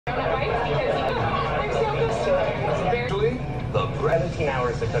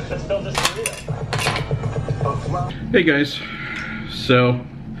Hey guys, so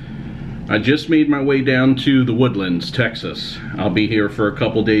I just made my way down to the Woodlands, Texas. I'll be here for a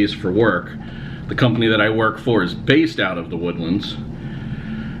couple days for work. The company that I work for is based out of the Woodlands.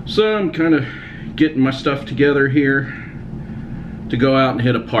 So I'm kind of getting my stuff together here to go out and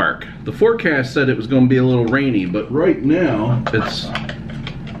hit a park. The forecast said it was going to be a little rainy, but right now it's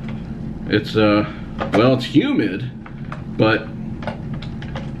well, it's humid, but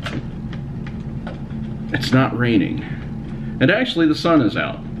it's not raining. And actually the sun is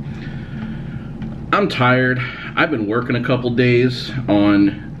out. I'm tired. I've been working a couple days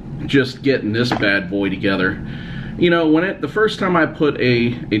on just getting this bad boy together. You know, the first time I put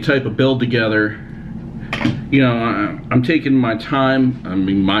a type of build together, you know, I'm taking my time, I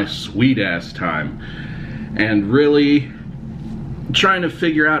mean my sweet ass time, and really trying to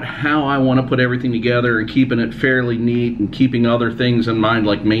figure out how I want to put everything together and keeping it fairly neat and keeping other things in mind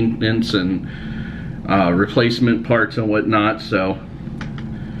like maintenance and replacement parts and whatnot. So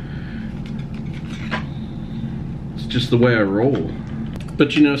it's just the way I roll.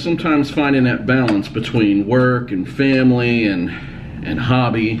 But you know, sometimes finding that balance between work and family and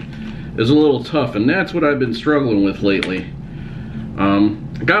hobby is a little tough, and that's what I've been struggling with lately.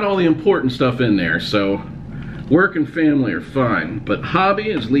 I got all the important stuff in there, so work and family are fine, but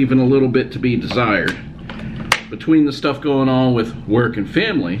hobby is leaving a little bit to be desired. Between the stuff going on with work and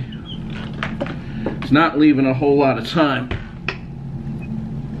family, it's not leaving a whole lot of time.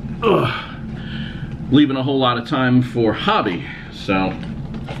 Leaving a whole lot of time for hobby, so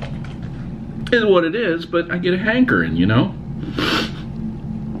is what it is, but I get a hankering, you know?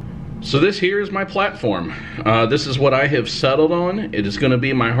 So this here is my platform. This is what I have settled on. It is going to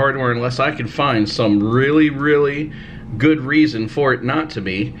be my hardware unless I can find some really, really good reason for it not to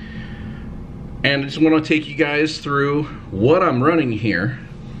be. And I just want to take you guys through what I'm running here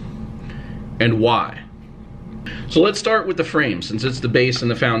and why. So let's start with the frame, since it's the base and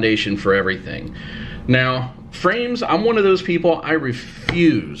the foundation for everything. Now, frames, I'm one of those people, I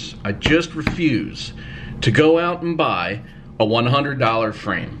just refuse to go out and buy a $100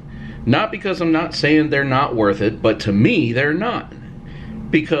 frame. Not because I'm not saying they're not worth it, but to me, they're not.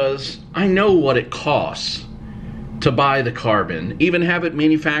 Because I know what it costs to buy the carbon, even have it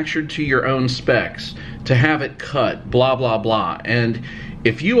manufactured to your own specs, to have it cut, blah, blah, blah. And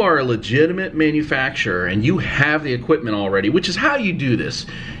if you are a legitimate manufacturer and you have the equipment already, which is how you do this,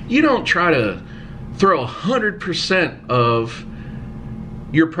 you don't try to throw 100% of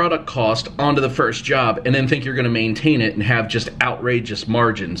your product cost onto the first job and then think you're going to maintain it and have just outrageous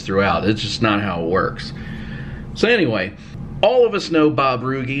margins throughout. It's just not how it works. So anyway, all of us know Bob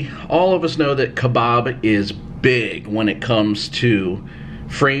Ruge. All of us know that Kebab is big when it comes to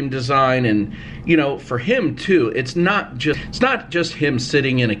frame design, and you know, for him too, it's not just him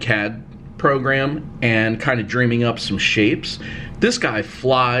sitting in a CAD program and kind of dreaming up some shapes. This guy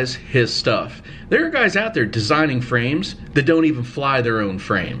flies his stuff. There are guys out there designing frames that don't even fly their own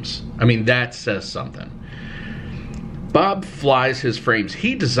frames. I mean, that says something. Bob flies his frames.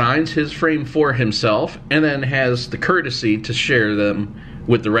 He designs his frame for himself and then has the courtesy to share them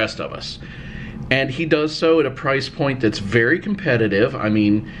with the rest of us. And he does so at a price point that's very competitive. I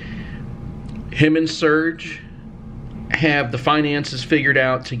mean, him and Serge have the finances figured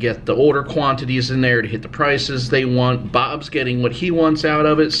out to get the order quantities in there to hit the prices they want. Bob's getting what he wants out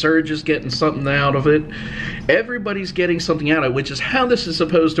of it. Serge is getting something out of it. Everybody's getting something out of it, which is how this is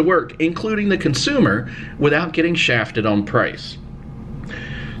supposed to work, including the consumer, without getting shafted on price.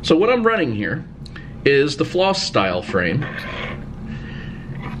 So what I'm running here is the Flosstyle frame.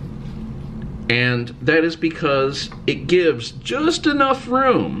 And that is because it gives just enough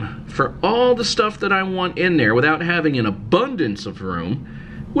room for all the stuff that I want in there without having an abundance of room,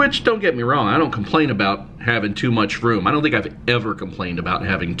 which, don't get me wrong, I don't complain about having too much room. I don't think I've ever complained about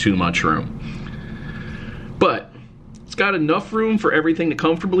having too much room. But it's got enough room for everything to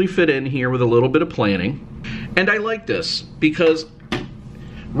comfortably fit in here with a little bit of planning. And I like this because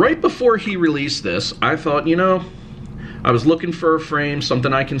right before he released this, I thought, you know, I was looking for a frame,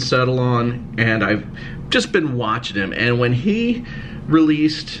 something I can settle on, and I've just been watching him. And when he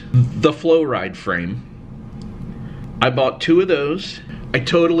released the Flow Ride frame, I bought 2 of those. I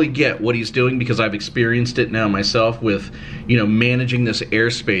totally get what he's doing because I've experienced it now myself with, you know, managing this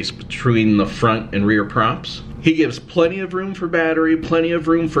airspace between the front and rear props. He gives plenty of room for battery, plenty of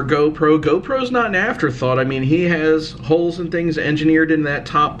room for GoPro. GoPro's not an afterthought. I mean, he has holes and things engineered in that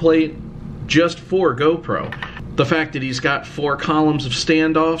top plate just for GoPro. The fact that he's got 4 columns of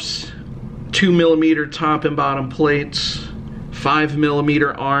standoffs, 2mm top and bottom plates,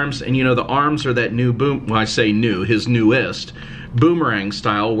 5mm arms, and you know the arms are that new boom, well I say new, his newest boomerang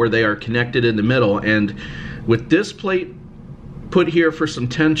style where they are connected in the middle, and with this plate put here for some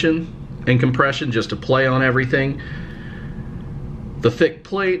tension and compression just to play on everything, the thick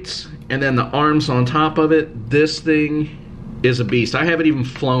plates, and then the arms on top of it, this thing is a beast. I haven't even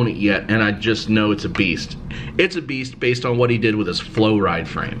flown it yet, and I just know it's a beast. It's a beast based on what he did with his flow ride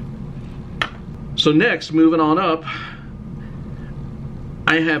frame. So next, moving on up,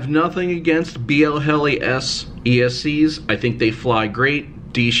 I have nothing against BL Heli S ESCs. I think they fly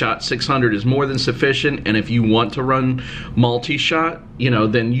great. D-Shot 600 is more than sufficient, and if you want to run multi-shot, you know,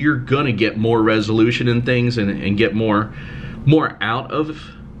 then you're gonna get more resolution in things and get more out of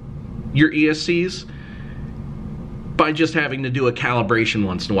your ESCs by just having to do a calibration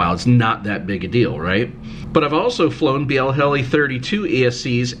once in a while. It's not that big a deal, right? But I've also flown BL Heli-32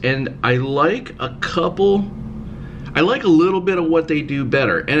 ESCs, and I like a little bit of what they do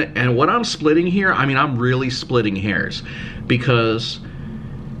better. And what I'm splitting here, I mean, I'm really splitting hairs, because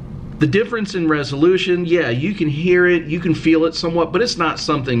the difference in resolution, yeah, you can hear it, you can feel it somewhat, but it's not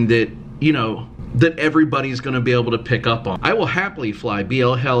something that, you know, that everybody's going to be able to pick up on. I will happily fly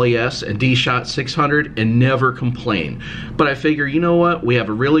BL Heli S and D-Shot 600 and never complain. But I figure, you know what, we have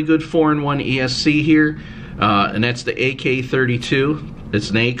a really good 4-in-1 ESC here, and that's the AK32. It's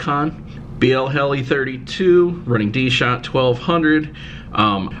an Aikon. BL Heli-32, running D-Shot 1200.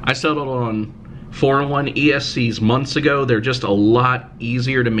 I settled on 4-in-1 ESCs months ago. They're just a lot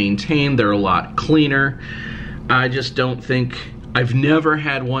easier to maintain. They're a lot cleaner. I just don't think, I've never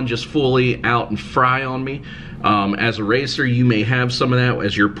had one just fully out and fry on me. As a racer, you may have some of that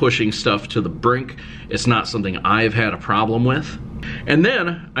as you're pushing stuff to the brink. It's not something I've had a problem with. And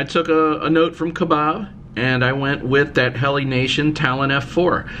then I took a note from Kebab, and I went with that Heli-Nation Talon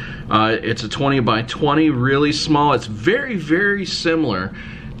F4. It's a 20x20, really small. It's very, very similar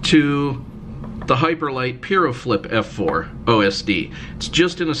to the Hyperlight Pyroflip F4 OSD. It's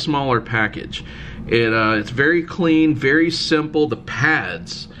just in a smaller package. It's very clean, very simple. The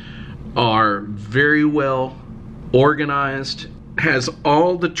pads are very well organized, has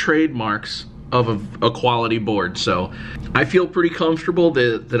all the trademarks of a quality board. So I feel pretty comfortable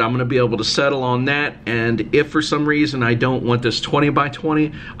that I'm going to be able to settle on that, and if for some reason I don't want this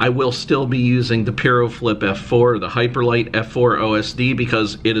 20x20, I will still be using the Pyroflip F4 or the Hyperlight F4 OSD,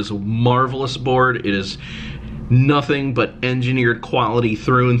 because it is a marvelous board. It is nothing but engineered quality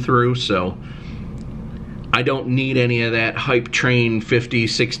through and through, so I don't need any of that hype train $50,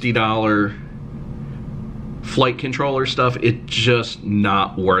 $60 flight controller stuff. It's just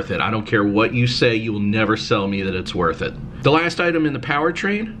not worth it. I don't care what you say, you will never sell me that it's worth it. The last item in the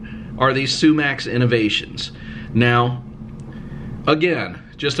powertrain are these Sumax innovations. Now, again,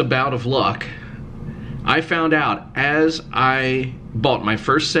 just a bout of luck. I found out as I bought my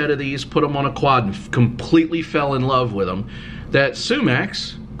first set of these, put them on a quad, and completely fell in love with them, that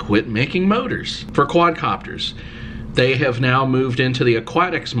Sumax quit making motors for quadcopters. They have now moved into the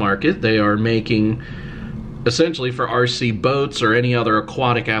aquatics market. They are making, essentially for RC boats or any other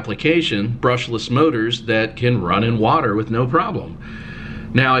aquatic application, brushless motors that can run in water with no problem.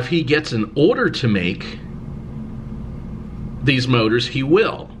 Now, if he gets an order to make these motors, he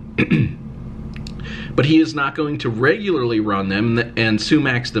will. But he is not going to regularly run them, and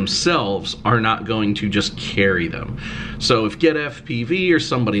Sumax themselves are not going to just carry them. So if Get FPV or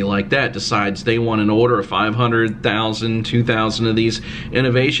somebody like that decides they want an order of 500, 1,000, 2,000 of these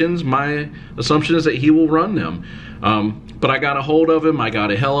innovations, my assumption is that he will run them. But I got a hold of him. I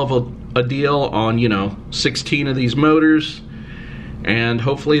got a hell of a deal on, you know, 16 of these motors, and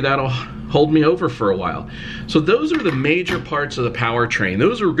hopefully that'll hold me over for a while. So those are the major parts of the powertrain.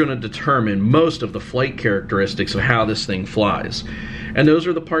 Those are going to determine most of the flight characteristics of how this thing flies. And those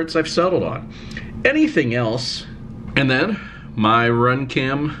are the parts I've settled on. Anything else, and then my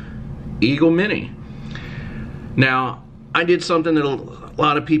Runcam Eagle Mini. Now, I did something that a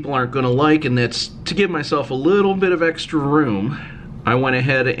lot of people aren't going to like, and that's to give myself a little bit of extra room. I went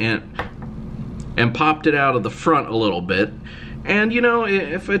ahead and popped it out of the front a little bit. And you know,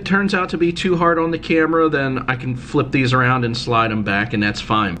 if it turns out to be too hard on the camera, then I can flip these around and slide them back, and that's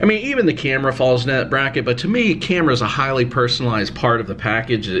fine. I mean, even the camera falls in that bracket, but to me, camera is a highly personalized part of the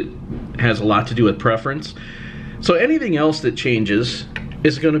package. It has a lot to do with preference. So anything else that changes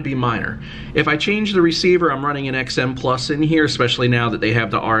is going to be minor. If I change the receiver, I'm running an XM Plus in here, especially now that they have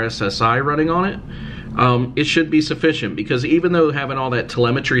the RSSI running on it. It should be sufficient, because even though having all that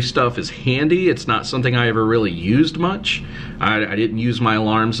telemetry stuff is handy, it's not something I ever really used much. I didn't use my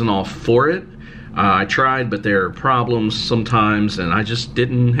alarms and all for it. I tried, but there are problems sometimes, and I just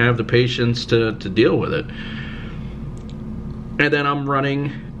didn't have the patience to deal with it. And then I'm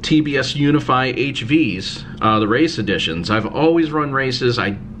running TBS Unify HVs, the race editions. I've always run races.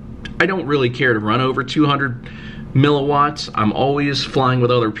 I don't really care to run over 200 milliwatts. I'm always flying with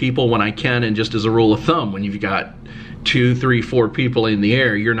other people when I can, and just as a rule of thumb, when you've got 2, 3, 4 people in the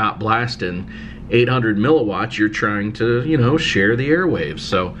air, you're not blasting 800 milliwatts. You're trying to, you know, share the airwaves.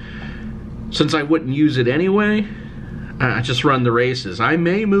 So since I wouldn't use it anyway, I just run the races. I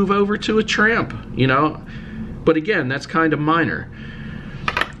may move over to a tramp, you know, but again, that's kind of minor.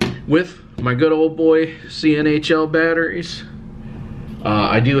 With my good old boy CNHL batteries,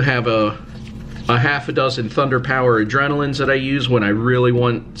 I do have a half a dozen Thunder Power Adrenalines that I use when I really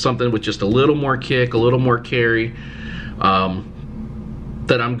want something with just a little more kick, a little more carry,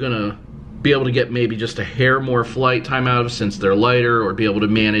 that I'm gonna be able to get maybe just a hair more flight time out of, since they're lighter, or be able to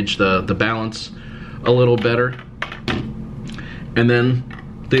manage the balance a little better. And then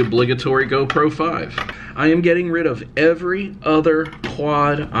the obligatory GoPro 5. I am getting rid of every other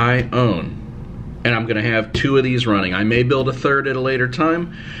quad I own, and I'm gonna have 2 of these running. I may build a third at a later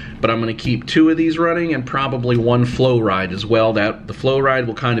time, but I'm gonna keep 2 of these running, and probably 1 flow ride as well. That the flow ride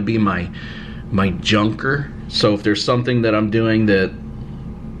will kind of be my junker. So if there's something that I'm doing that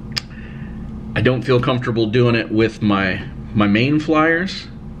I don't feel comfortable doing it with my main flyers,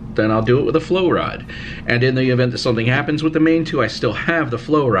 then I'll do it with a flow ride. And in the event that something happens with the main 2, I still have the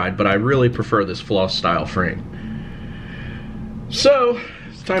flow ride, but I really prefer this Flosstyle frame. So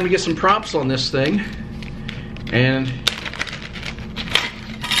it's time to get some props on this thing, and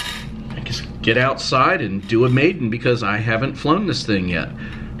I guess get outside and do a maiden, because I haven't flown this thing yet.